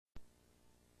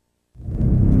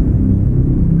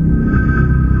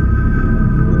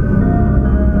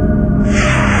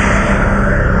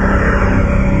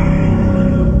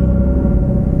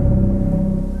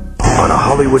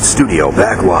Hollywood studio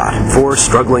backlot. Four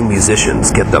struggling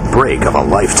musicians get the break of a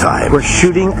lifetime. We're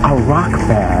shooting a rock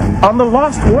band on the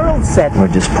Lost World set. We're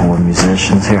just poor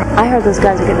musicians here. I heard those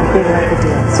guys are getting big record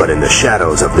deals. But in the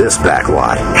shadows of this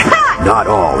backlot, not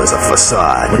all is a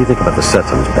facade. What do you think about the sets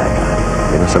on this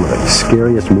backlot? You know, some of the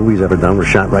scariest movies ever done were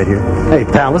shot right here. Hey,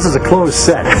 pal, this is a closed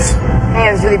set. Hey,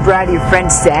 I was really proud of your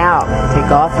friend Sal. Take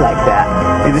off like that.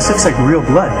 Hey, this looks like real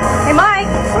blood. Hey, Mike,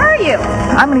 where are you?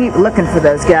 I'm gonna keep looking for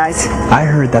those guys. I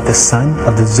heard that the son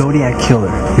of the Zodiac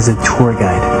Killer is a tour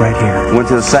guide right here. Went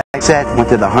to the Psych set, went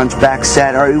to the Hunchback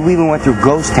set, or we even went through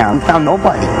Ghost Town. Found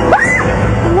nobody.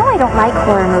 You know I don't like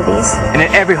horror movies. And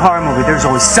in every horror movie, there's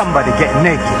always somebody getting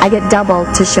naked. I get double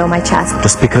to show my chest.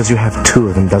 Just because you have two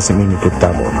of them doesn't mean you get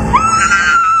double.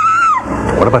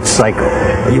 What about Psycho?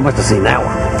 You must have seen that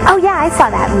one. Oh yeah, I saw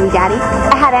that movie, Daddy.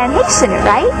 I had Anne Heche in it,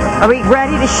 right? Are we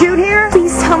ready to shoot here?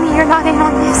 Please tell me you're not in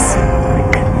on this. I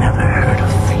could never hurt a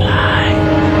fly.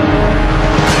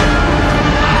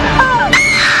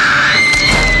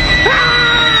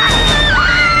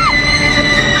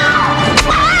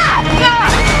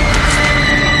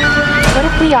 What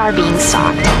if we are being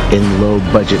stalked? In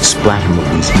low-budget splatter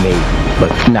movies, maybe, but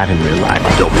not in real life.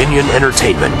 Dominion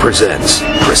Entertainment presents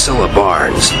Priscilla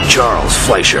Barnes, Charles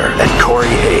Fleischer, and Corey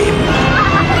Haim.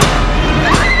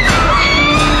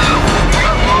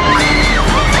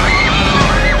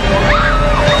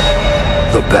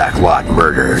 The Backlot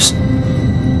Murders.